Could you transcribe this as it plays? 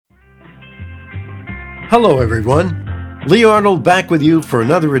Hello, everyone. Lee Arnold back with you for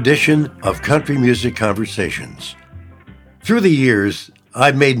another edition of Country Music Conversations. Through the years,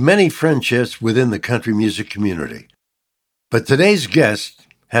 I've made many friendships within the country music community. But today's guest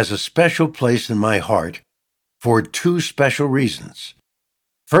has a special place in my heart for two special reasons.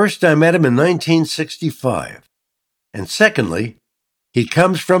 First, I met him in 1965. And secondly, he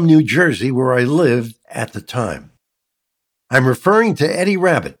comes from New Jersey, where I lived at the time. I'm referring to Eddie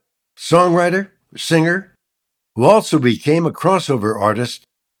Rabbitt, songwriter, singer, who also became a crossover artist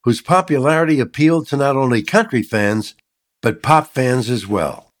whose popularity appealed to not only country fans, but pop fans as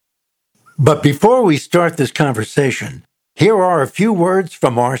well. But before we start this conversation, here are a few words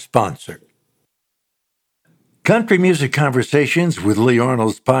from our sponsor. Country Music Conversations with Lee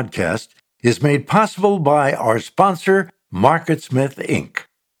Arnold's podcast is made possible by our sponsor, MarketSmith, Inc.,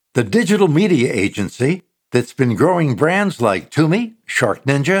 the digital media agency that's been growing brands like Toomey, Shark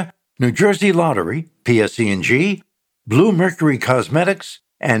Ninja, New Jersey Lottery, PSE&G, Blue Mercury Cosmetics,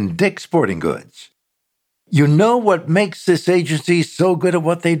 and Dick's Sporting Goods. You know what makes this agency so good at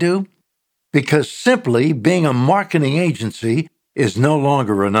what they do? Because simply being a marketing agency is no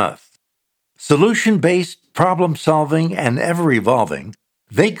longer enough. Solution-based, problem-solving, and ever-evolving,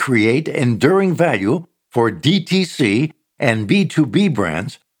 they create enduring value for DTC and B2B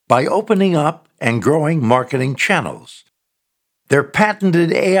brands by opening up and growing marketing channels. Their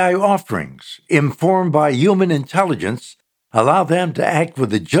patented AI offerings, informed by human intelligence, allow them to act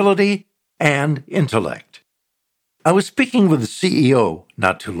with agility and intellect. I was speaking with the CEO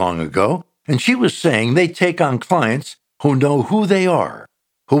not too long ago, and she was saying they take on clients who know who they are,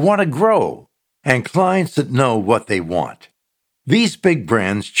 who want to grow, and clients that know what they want. These big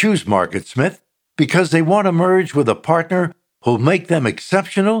brands choose MarketSmith because they want to merge with a partner who'll make them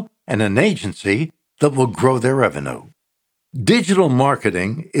exceptional and an agency that will grow their revenue. Digital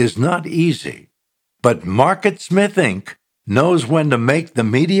marketing is not easy, but MarketSmith Inc. knows when to make the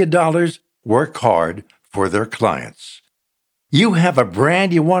media dollars work hard for their clients. You have a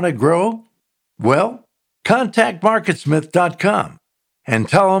brand you want to grow? Well, contact marketsmith.com and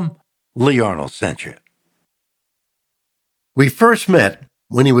tell them Lee Arnold sent you. We first met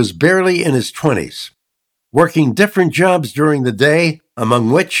when he was barely in his 20s, working different jobs during the day,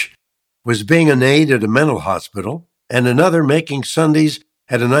 among which was being an aide at a mental hospital, and another making Sundays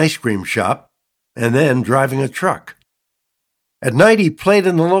at an ice cream shop, and then driving a truck. At night, he played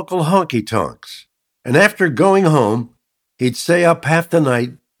in the local honky-tonks, and after going home, he'd stay up half the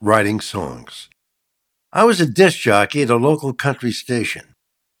night writing songs. I was a disc jockey at a local country station,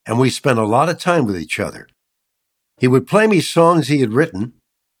 and we spent a lot of time with each other. He would play me songs he had written,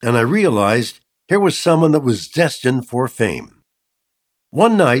 and I realized here was someone that was destined for fame.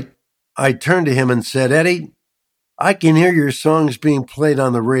 One night, I turned to him and said, "Eddie, I can hear your songs being played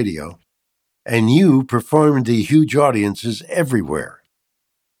on the radio, and you performing to huge audiences everywhere.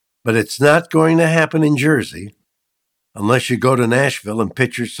 But it's not going to happen in Jersey unless you go to Nashville and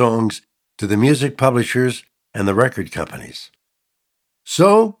pitch your songs to the music publishers and the record companies."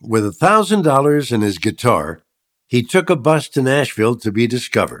 So, with $1,000 and his guitar, he took a bus to Nashville to be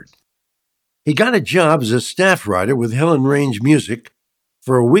discovered. He got a job as a staff writer with Hill and Range Music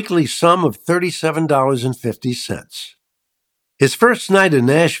for a weekly sum of $37.50. His first night in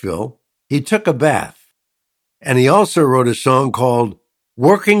Nashville, he took a bath, and he also wrote a song called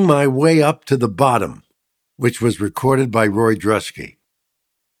 "Working My Way Up to the Bottom," which was recorded by Roy Drusky.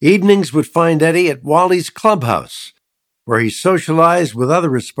 Evenings would find Eddie at Wally's Clubhouse, where he socialized with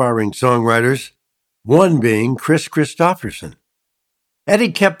other aspiring songwriters, one being Chris Christopherson.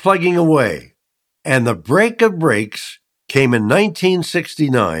 Eddie kept plugging away, and the break of breaks came in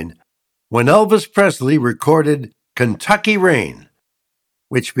 1969 when Elvis Presley recorded "Kentucky Rain,"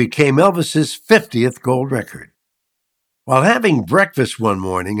 which became Elvis's 50th gold record. While having breakfast one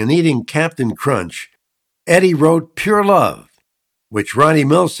morning and eating Captain Crunch, Eddie wrote "Pure Love," which Ronnie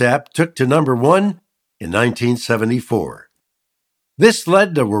Milsap took to number one in 1974. This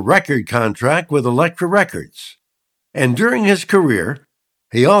led to a record contract with Elektra Records, and during his career,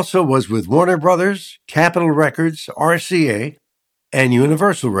 he also was with Warner Brothers, Capitol Records, RCA, and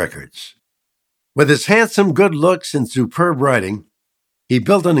Universal Records. With his handsome good looks and superb writing, he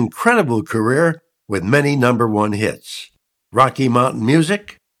built an incredible career with many number one hits: Rocky Mountain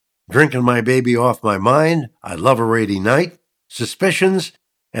Music, Drinking My Baby Off My Mind, I Love a Rainy Night, Suspicions,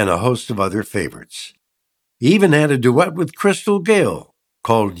 and a host of other favorites. He even had a duet with Crystal Gayle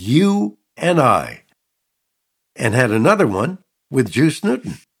called "You and I," and had another one with Juice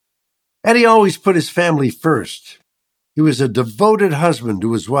Newton. Eddie always put his family first. He was a devoted husband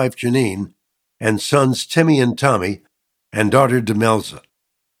to his wife Janine and sons Timmy and Tommy and daughter Demelza.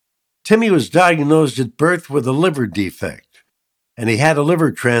 Timmy was diagnosed at birth with a liver defect, and he had a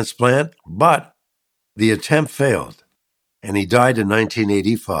liver transplant, but the attempt failed, and he died in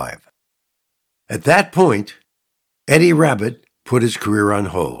 1985. At that point, Eddie Rabbitt put his career on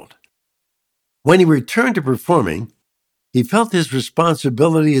hold. When he returned to performing, he felt his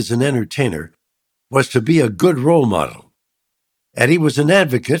responsibility as an entertainer was to be a good role model. Eddie was an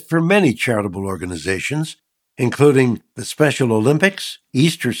advocate for many charitable organizations, including the Special Olympics,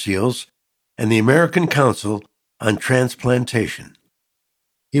 Easter Seals, and the American Council on Transplantation.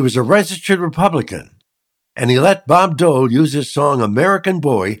 He was a registered Republican, and he let Bob Dole use his song American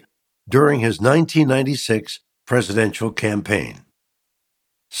Boy during his 1996 presidential campaign.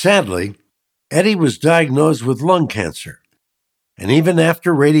 Sadly, Eddie was diagnosed with lung cancer, and even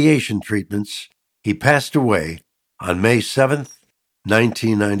after radiation treatments, he passed away on May 7th,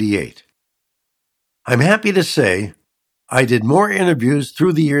 1998. I'm happy to say I did more interviews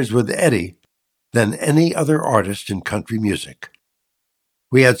through the years with Eddie than any other artist in country music.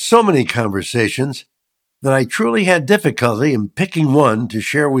 We had so many conversations that I truly had difficulty in picking one to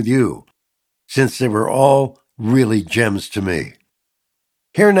share with you, since they were all really gems to me.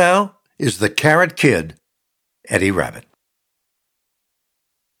 Here now is the Carrot Kid, Eddie Rabbitt.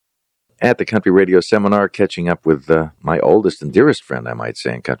 At the Country Radio Seminar, catching up with my oldest and dearest friend, I might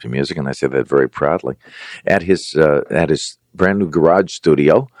say, in country music, and I say that very proudly, at his brand new garage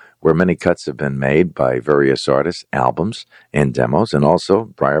studio, where many cuts have been made by various artists, albums, and demos, and also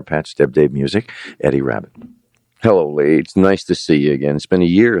Briar Patch Deb Dave Music, Eddie Rabbitt. Hello, Lee. It's nice to see you again. It's been a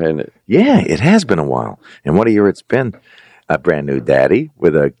year, hasn't it? Yeah, it has been a while. And what a year it's been. A brand new daddy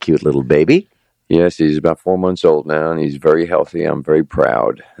with a cute little baby. Yes, he's about 4 months old now, and he's very healthy. I'm very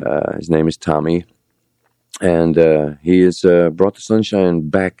proud. His name is Tommy, and he has brought the sunshine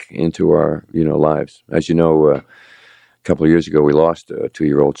back into our lives. As you know, a couple of years ago, we lost a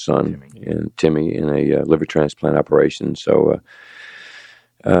 2-year-old son, Timmy, in a liver transplant operation. So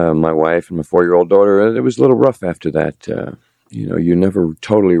my wife and my 4-year-old daughter, it was a little rough after that. You never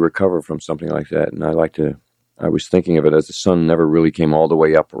totally recover from something like that, and I was thinking of it as the sun never really came all the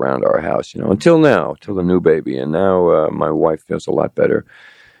way up around our house, until now, till the new baby. And now my wife feels a lot better.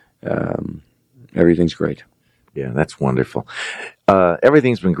 Everything's great. Yeah, that's wonderful.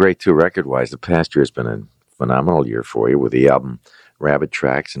 Everything's been great, too, record-wise. The past year has been a phenomenal year for you with the album Rabbitt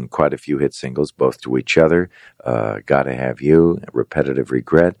Tracks and quite a few hit singles, both to each other, Gotta Have You, Repetitive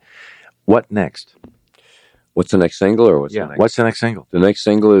Regret. What next? What's the next single, or what's the next single? The next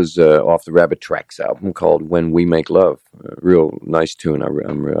single is off the Rabbitt Tracks album called When We Make Love. A real nice tune. I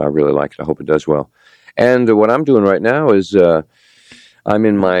really like it. I hope it does well. And what I'm doing right now is I'm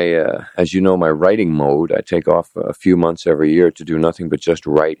in my, as you know, my writing mode. I take off a few months every year to do nothing but just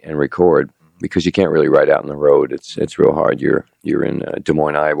write and record, because you can't really write out on the road. It's real hard. You're in Des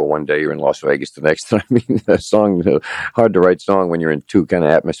Moines, Iowa one day, you're in Las Vegas the next. I mean, hard to write song when you're in two kind of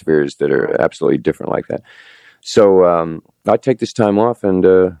atmospheres that are absolutely different like that. So I take this time off, and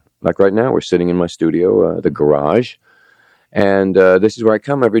like right now, we're sitting in my studio, the garage, and this is where I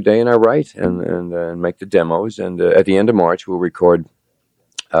come every day and I write and make the demos. And at the end of March, we'll record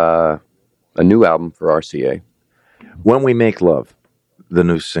a new album for RCA. When We Make Love, the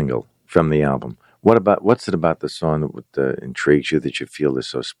new single from the album. What's it about the song that intrigues you, that you feel is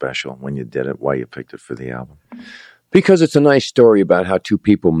so special when you did it? Why you picked it for the album? Because it's a nice story about how two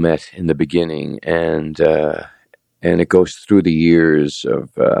people met in the beginning, and it goes through the years of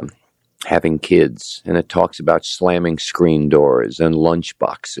having kids, and it talks about slamming screen doors and lunch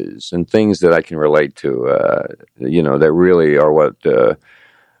boxes and things that I can relate to, that really are what the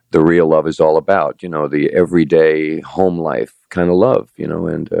real love is all about, the everyday home life kind of love,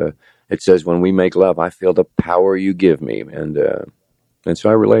 and it says, when we make love, I feel the power you give me, and so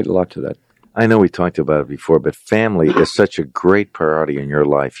I relate a lot to that. I know we talked about it before, but family is such a great priority in your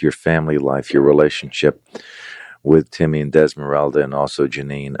life, your family life, your relationship with Timmy and Desmeralda and also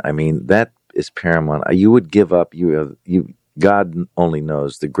Janine. I mean, that is paramount. You would give up, God only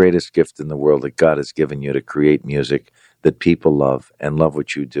knows, the greatest gift in the world that God has given you to create music that people love and love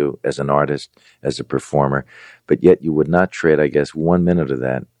what you do as an artist, as a performer, but yet you would not trade, I guess, 1 minute of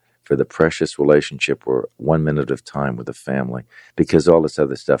that for the precious relationship or 1 minute of time with the family, because all this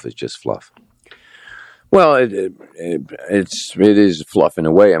other stuff is just fluff. Well, it is fluff in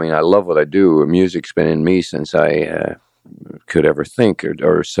a way. I mean, I love what I do. Music's been in me since I could ever think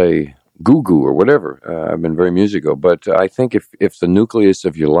or say goo-goo or whatever. I've been very musical. But I think if the nucleus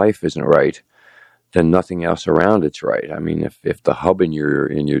of your life isn't right, then nothing else around it's right. I mean, if the hub in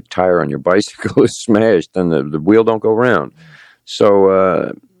your tire on your bicycle is smashed, then the wheel don't go round.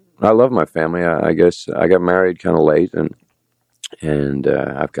 So I love my family. I guess I got married kind of late, and And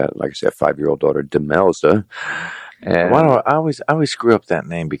I've got, like I said, a 5-year-old daughter, Demelza. And Why do I always screw up that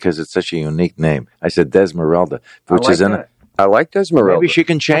name because it's such a unique name? I said Desmeralda, which is in it. I like Desmeralda. Maybe she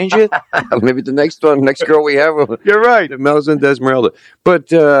can change it. Maybe the next girl we have. You're right. Demelza and Desmeralda.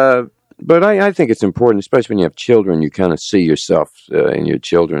 But I think it's important, especially when you have children. You kind of see yourself in your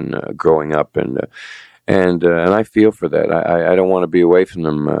children growing up, and I feel for that. I don't want to be away from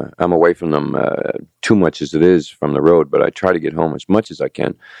them. I'm away from them too much as it is from the road, but I try to get home as much as I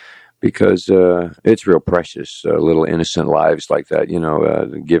can because it's real precious. Little innocent lives like that,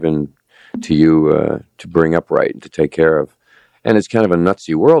 given to you to bring up right and to take care of. And it's kind of a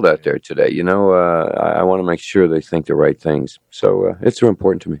nutsy world out there today. I want to make sure they think the right things. So it's real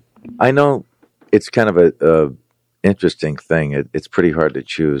important to me. I know it's kind of a interesting thing. It's pretty hard to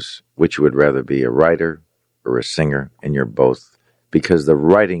choose which you would rather be, a writer or a singer, and you're both, because the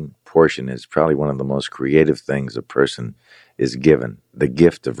writing portion is probably one of the most creative things a person is given, the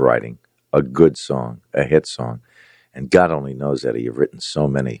gift of writing a good song, a hit song. And God only knows that you've written so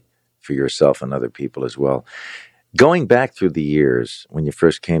many for yourself and other people as well. Going back through the years when you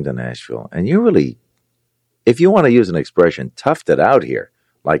first came to Nashville, and you really, if you want to use an expression, toughed it out here,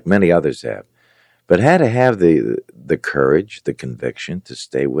 like many others have, but had to have the courage, the conviction to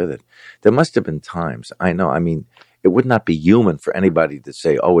stay with it. There must have been times, I know, I mean, it would not be human for anybody to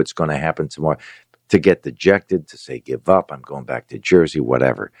say, oh, it's going to happen tomorrow, to get dejected, to say, give up, I'm going back to Jersey,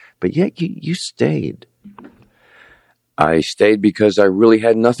 whatever. But yet you stayed. I stayed because I really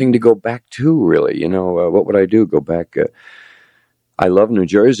had nothing to go back to, really. What would I do? Go back? I love New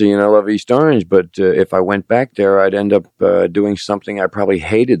Jersey and I love East Orange, but if I went back there, I'd end up doing something I probably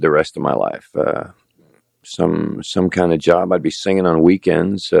hated the rest of my life. Some kind of job. I'd be singing on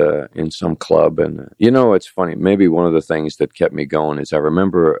weekends in some club. And, it's funny. Maybe one of the things that kept me going is I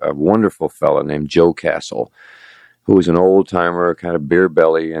remember a wonderful fella named Joe Castle, who was an old-timer, kind of beer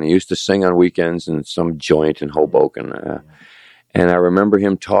belly, and he used to sing on weekends in some joint in Hoboken. And I remember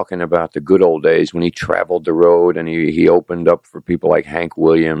him talking about the good old days when he traveled the road and he opened up for people like Hank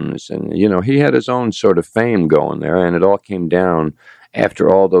Williams. And, he had his own sort of fame going there, and it all came down after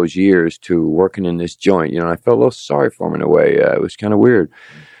all those years to working in this joint. I felt a little sorry for him in a way. It was kind of weird.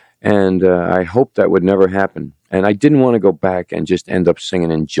 And I hoped that would never happen. And I didn't want to go back and just end up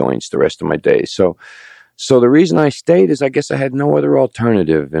singing in joints the rest of my days. So the reason I stayed is I guess I had no other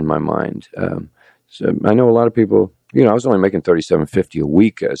alternative in my mind. So I know a lot of people, I was only making $37.50 a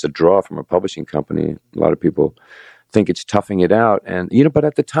week as a draw from a publishing company. A lot of people think it's toughing it out. And, but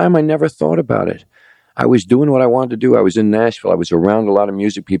at the time I never thought about it. I was doing what I wanted to do. I was in Nashville. I was around a lot of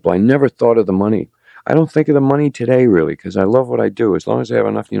music people. I never thought of the money. I don't think of the money today, really, because I love what I do. As long as I have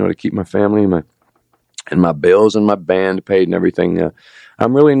enough, to keep my family and my bills and my band paid and everything.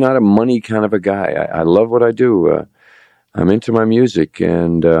 I'm really not a money kind of a guy. I love what I do. I'm into my music,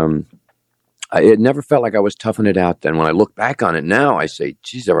 and it never felt like I was toughing it out then. When I look back on it now, I say,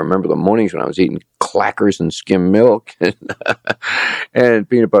 geez, I remember the mornings when I was eating clackers and skim milk and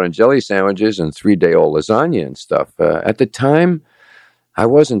peanut butter and jelly sandwiches and 3-day-old lasagna and stuff. At the time, I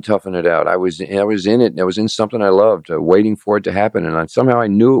wasn't toughing it out. I was in it. I was in something I loved, waiting for it to happen. And somehow I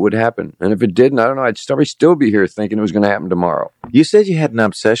knew it would happen. And if it didn't, I don't know, I'd probably still be here thinking it was going to happen tomorrow. You said you had an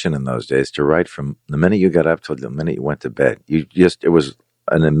obsession in those days to write from the minute you got up till the minute you went to bed. It was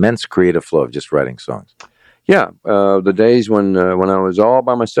an immense creative flow of just writing songs. Yeah. The days when I was all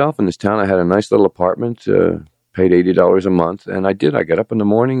by myself in this town, I had a nice little apartment, paid $80 a month. And I got up in the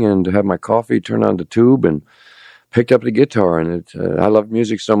morning and had my coffee, turned on the tube, and picked up the guitar, and I loved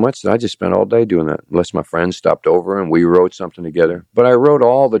music so much that I just spent all day doing that, unless my friends stopped over and we wrote something together. But I wrote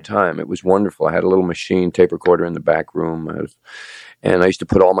all the time. It was wonderful. I had a little machine tape recorder in the back room, and I used to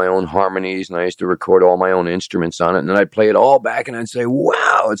put all my own harmonies, and I used to record all my own instruments on it, and then I'd play it all back, and I'd say,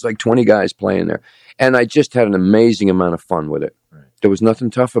 wow, it's like 20 guys playing there. And I just had an amazing amount of fun with it. Right. There was nothing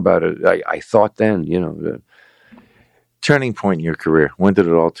tough about it. I thought then, Turning point in your career, when did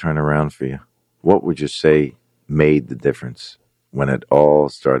it all turn around for you? What would you say made the difference when it all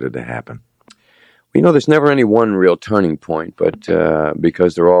started to happen? There's never any one real turning point, but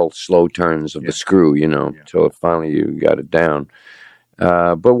because they're all slow turns of the screw, until finally you got it down. But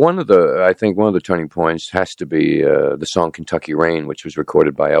I think one of the turning points has to be the song Kentucky Rain, which was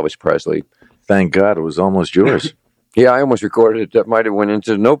recorded by Elvis Presley. Thank God it was almost yours. Yeah, I almost recorded it. That might have went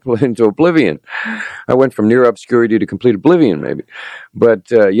into oblivion. I went from near obscurity to complete oblivion, maybe. But,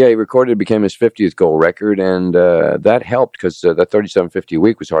 he recorded it, became his 50th gold record, and that helped because that $37.50 a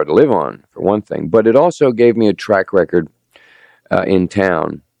week was hard to live on, for one thing. But it also gave me a track record in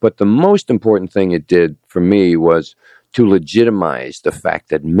town. But the most important thing it did for me was to legitimize the fact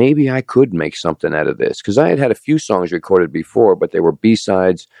that maybe I could make something out of this. Because I had a few songs recorded before, but they were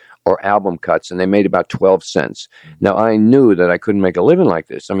B-sides or album cuts, and they made about 12 cents. Now, I knew that I couldn't make a living like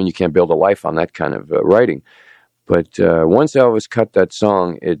this. I mean, you can't build a life on that kind of writing. But once Elvis cut that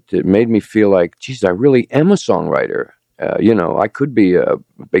song, it made me feel like, geez, I really am a songwriter. I could be a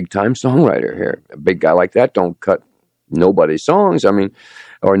big-time songwriter here. A big guy like that don't cut nobody's songs. I mean,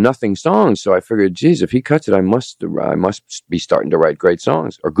 or nothing songs. So I figured, geez, if he cuts it, I must be starting to write great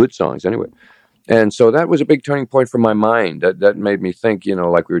songs, or good songs anyway. And so that was a big turning point for my mind. That made me think,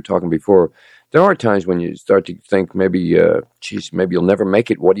 like we were talking before, there are times when you start to think maybe, maybe you'll never make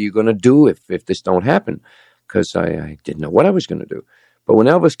it. What are you going to do if this don't happen? Because I didn't know what I was going to do. But when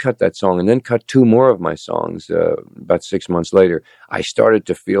Elvis cut that song and then cut 2 more of my songs about 6 months later, I started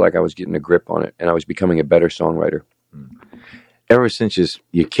to feel like I was getting a grip on it, and I was becoming a better songwriter. Ever since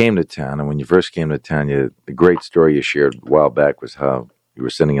you came to town, and when you first came to town, the great story you shared a while back was how you were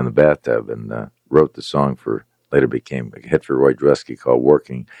sitting in the bathtub and wrote the song later became a hit for Roy Dresky called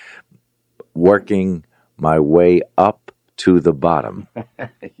Working My Way Up to the Bottom. Yeah.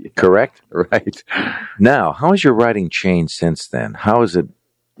 Correct? Right. Now, how has your writing changed since then? How has it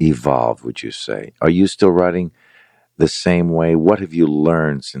evolved, would you say? Are you still writing the same way? What have you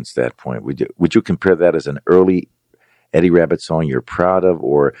learned since that point? Would you compare that as an early Eddie Rabbitt song you're proud of,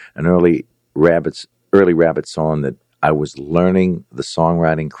 or an early Rabbitt song that I was learning the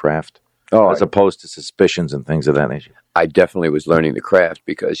songwriting craft, as opposed to Suspicions and things of that nature? I definitely was learning the craft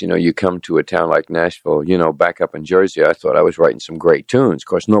because, you come to a town like Nashville, back up in Jersey, I thought I was writing some great tunes. Of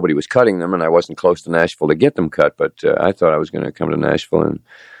course, nobody was cutting them, and I wasn't close to Nashville to get them cut, but I thought I was going to come to Nashville, and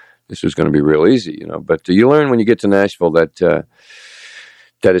this was going to be real easy, But you learn when you get to Nashville that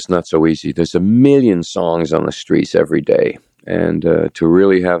it's not so easy. There's a million songs on the streets every day, and to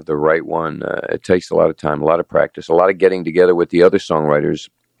really have the right one, it takes a lot of time, a lot of practice, a lot of getting together with the other songwriters.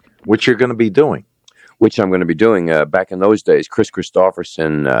 Which you're going to be doing. Which I'm going to be doing. Back in those days, Chris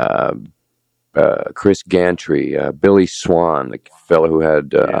Christopherson, Chris Gantry, Billy Swan, the fellow who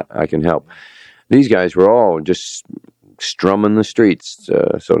had I Can Help. These guys were all just strumming the streets,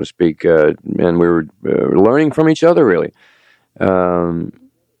 so to speak, and we were learning from each other, really.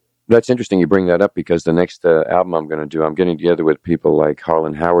 That's interesting you bring that up because the next album I'm going to do, I'm getting together with people like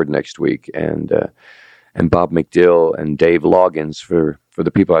Harlan Howard next week and Bob McDill and Dave Loggins. For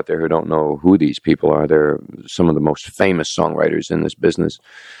the people out there who don't know who these people are, they're some of the most famous songwriters in this business.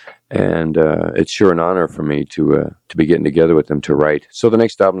 And it's sure an honor for me to be getting together with them to write. So the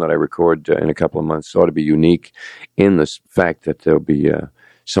next album that I record in a couple of months ought to be unique in the fact that there'll be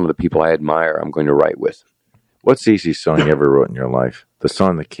some of the people I admire I'm going to write with. What's the easiest song you ever wrote in your life? The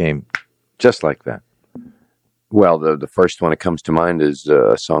song that came just like that? Well, the first one that comes to mind is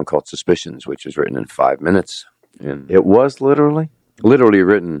a song called Suspicions, which was written in 5 minutes. And it was literally? Literally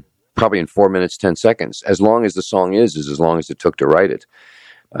written probably in 4 minutes, 10 seconds. As long as the song is as long as it took to write it.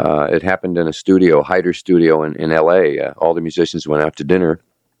 It happened in a studio, Hyder Studio in L.A. All the musicians went out to dinner.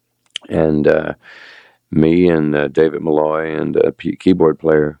 And me and David Malloy and a keyboard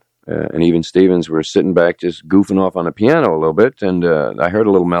player and even Stevens were sitting back just goofing off on the piano a little bit. And I heard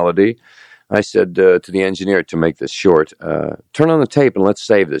a little melody. I said to the engineer, to make this short, turn on the tape and let's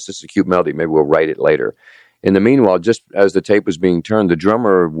save this. This is a cute melody. Maybe we'll write it later. In the meanwhile, just as the tape was being turned, the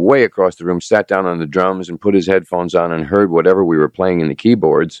drummer way across the room sat down on the drums and put his headphones on and heard whatever we were playing in the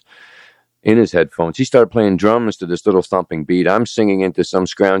keyboards in his headphones. He started playing drums to this little thumping beat. I'm singing into some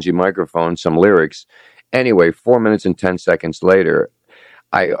scroungy microphone, some lyrics. Anyway, 4 minutes and 10 seconds later,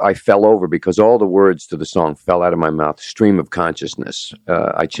 I fell over because all the words to the song fell out of my mouth. Stream of consciousness.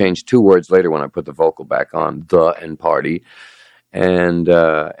 I changed 2 words later when I put the vocal back on, the and party. And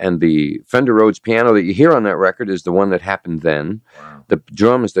the Fender Rhodes piano that you hear on that record is the one that happened then. Wow. The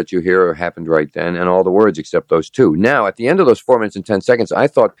drums that you hear happened right then, and all the words except those 2. Now, at the end of those 4 minutes and 10 seconds, I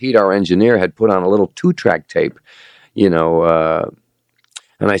thought Pete, our engineer, had put on a little 2-track tape,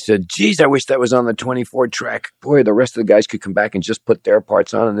 and I said, geez, I wish that was on the 24-track. Boy, the rest of the guys could come back and just put their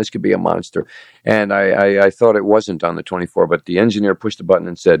parts on, and this could be a monster. And I thought it wasn't on the 24, but the engineer pushed the button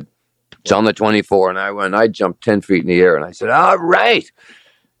and said, it's on the 24, and I jumped 10 feet in the air, and I said, all right.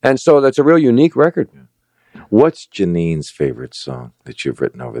 And so that's a real unique record. What's Janine's favorite song that you've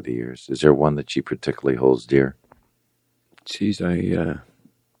written over the years? Is there one that she particularly holds dear? Geez, that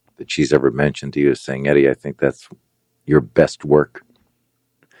she's ever mentioned to you as saying, Eddie, I think that's your best work.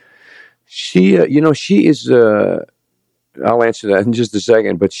 She is I'll answer that in just a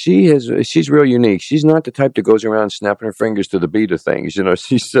second. But she's real unique. She's not the type that goes around snapping her fingers to the beat of things.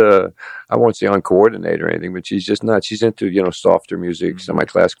 She's I won't say uncoordinated or anything, but she's just not. She's into softer music,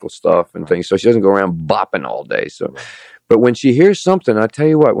 semi-classical stuff and things. So she doesn't go around bopping all day. So, but when she hears something, I tell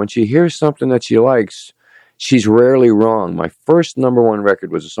you what, when she hears something that she likes, she's rarely wrong. My first number one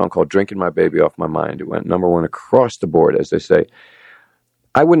record was a song called "Drinking My Baby Off My Mind." It went number one across the board, as they say.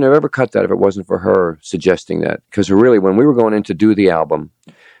 I wouldn't have ever cut that if it wasn't for her suggesting that. Because really, when we were going in to do the album,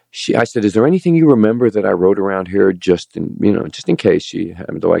 I said, "Is there anything you remember that I wrote around here just in case she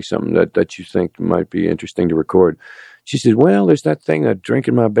happened to like something that you think might be interesting to record?" She said, "Well, there's that thing, that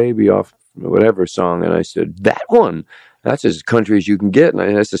Drinking My Baby Off whatever song." And I said, "That one? That's as country as you can get."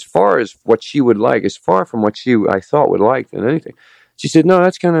 And that's as far as what she would like, as far from what I thought would like than anything. She said, "No,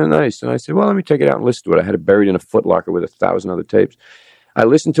 that's kind of nice." And I said, "Well, let me take it out and listen to it." I had it buried in a footlocker with 1,000 other tapes. I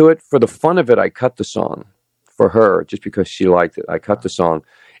listened to it. For the fun of it, I cut the song for her just because she liked it. I cut the song.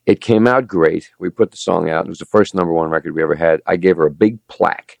 It came out great. We put the song out. It was the first number one record we ever had. I gave her a big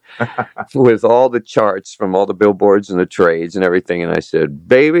plaque with all the charts from all the billboards and the trades and everything. And I said,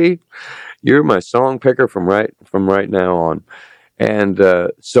 "Baby, you're my song picker from right now on." And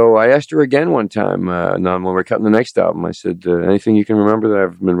so I asked her again one time, when we were cutting the next album, I said, "Anything you can remember that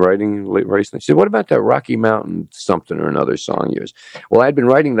I've been writing recently?" She said, "What about that Rocky Mountain something or another song of yours?" Well, I'd been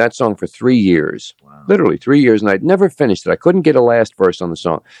writing that song for 3 years, literally 3 years, and I'd never finished it. I couldn't get a last verse on the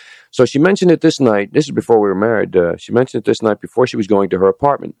song. So she mentioned it this night. This is before we were married. She mentioned it this night before she was going to her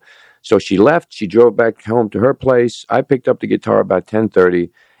apartment. So she left. She drove back home to her place. I picked up the guitar about 10:30.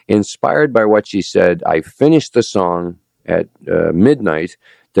 Inspired by what she said, I finished the song at midnight.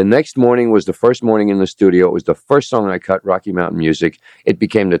 The next morning was the first morning in the studio. It was the first song I cut, Rocky Mountain Music. It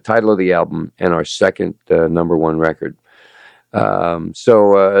became the title of the album and our second number one record. And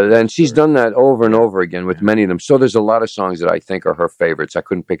she's done that over and over again with many of them. So there's a lot of songs that I think are her favorites. I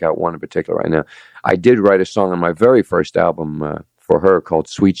couldn't pick out one in particular right now. I did write a song on my very first album for her called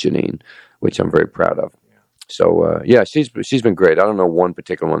Sweet Janine, which I'm very proud of. So, she's been great. I don't know one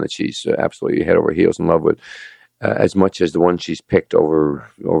particular one that she's absolutely head over heels in love with. As much as the one she's picked over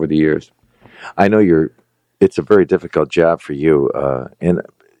the years. I know it's a very difficult job for you,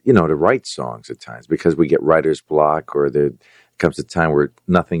 to write songs at times because we get writer's block, or there comes a time where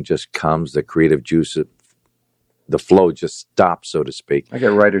nothing just comes, the creative juice, the flow just stops, so to speak. I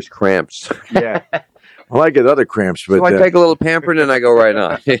get writer's cramps. Yeah. Well, I get other cramps. But so I take a little Pamperin and I go right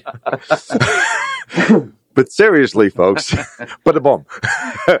on. But seriously, folks, but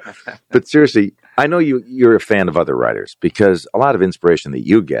seriously, I know you're a fan of other writers because a lot of inspiration that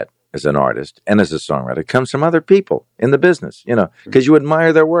you get as an artist and as a songwriter comes from other people in the business, because you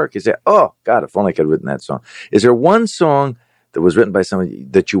admire their work. You say, "Oh, God, if only I could have written that song." Is there one song that was written by somebody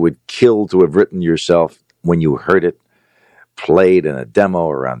that you would kill to have written yourself when you heard it, played in a demo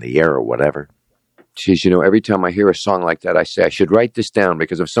or on the air or whatever? Geez, every time I hear a song like that, I say I should write this down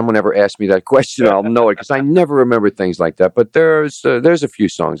because if someone ever asks me that question, I'll know it because I never remember things like that. But there's a few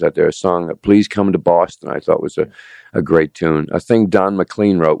songs out there. A song, "Please Come to Boston," I thought was a great tune. A thing Don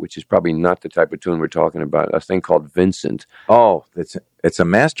McLean wrote, which is probably not the type of tune we're talking about. A thing called "Vincent." Oh, it's a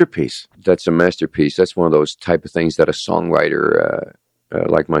masterpiece. That's a masterpiece. That's one of those type of things that a songwriter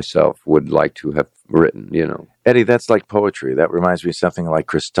like myself would like to have written, Eddie, that's like poetry. That reminds me of something like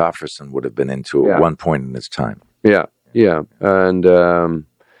Christofferson would have been into at one point in his time. Yeah. And,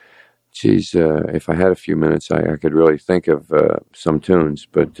 if I had a few minutes, I could really think of some tunes,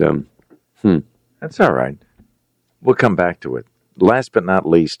 but, That's all right. We'll come back to it. Last but not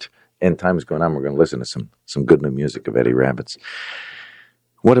least, and time is going on, we're going to listen to some good new music of Eddie Rabbitt's.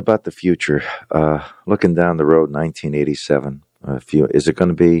 What about the future? Looking down the road, 1987. Is it going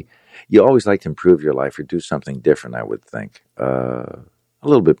to be? You always like to improve your life or do something different, I would think. A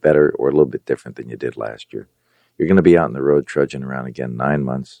little bit better or a little bit different than you did last year. You're going to be out on the road trudging around again 9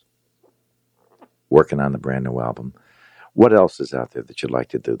 months, working on the brand new album. What else is out there that you'd like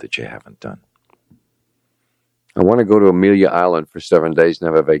to do that you haven't done? I want to go to Amelia Island for 7 days and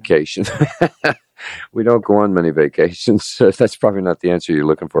have a vacation. We don't go on many vacations. That's probably not the answer you're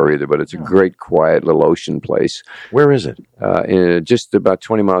looking for either, but it's a great, quiet little ocean place. Where is it? Just about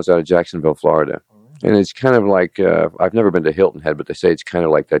 20 miles out of Jacksonville, Florida. And it's kind of like, I've never been to Hilton Head, but they say it's kind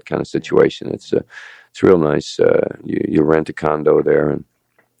of like that kind of situation. It's real nice. You rent a condo there, and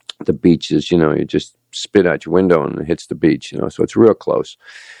the beaches, you just spit out your window and it hits the beach, so it's real close.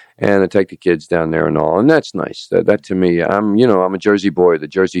 And I take the kids down there and all, and that's nice. That to me, I'm a Jersey boy. The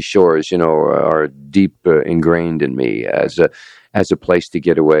Jersey Shores, are deep ingrained in me as a place to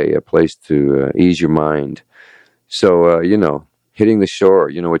get away, a place to ease your mind. So, hitting the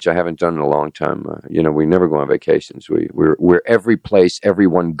shore, which I haven't done in a long time. We never go on vacations. We're every place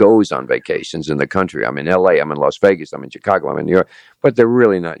everyone goes on vacations in the country. I'm in LA, I'm in Las Vegas, I'm in Chicago, I'm in New York, but they're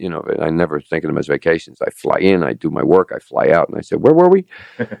really not, I never think of them as vacations. I fly in, I do my work, I fly out, and I say, where were we?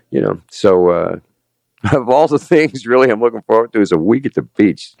 So of all the things really I'm looking forward to is a week at the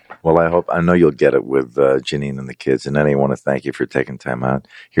beach. Well, I know you'll get it with Janine and the kids. And then I want to thank you for taking time out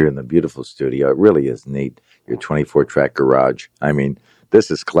here in the beautiful studio. It really is neat. Your 24-track garage. I mean, this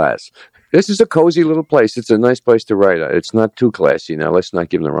is class. This is a cozy little place. It's a nice place to write. It's not too classy. Now, let's not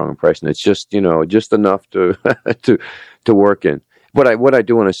give them the wrong impression. It's just, just enough to to work in. What I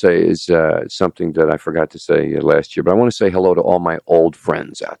do want to say is something that I forgot to say last year, but I want to say hello to all my old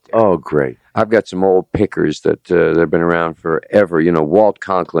friends out there. Oh, great. I've got some old pickers that have been around forever. Walt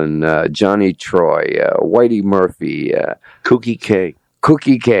Conklin, Johnny Troy, Whitey Murphy, Cookie K.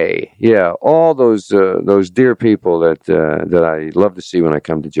 Cookie K. Yeah, all those dear people that I love to see when I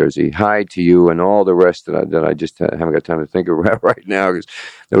come to Jersey. Hi to you and all the rest that I just haven't got time to think of right now, because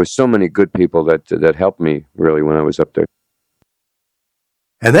there were so many good people that helped me really when I was up there.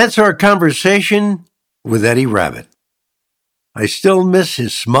 And that's our conversation with Eddie Rabbitt. I still miss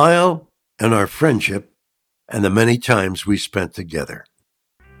his smile and our friendship and the many times we spent together.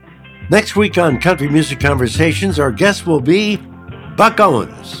 Next week on Country Music Conversations, our guest will be Buck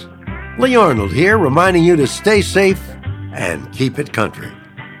Owens. Lee Arnold here, reminding you to stay safe and keep it country.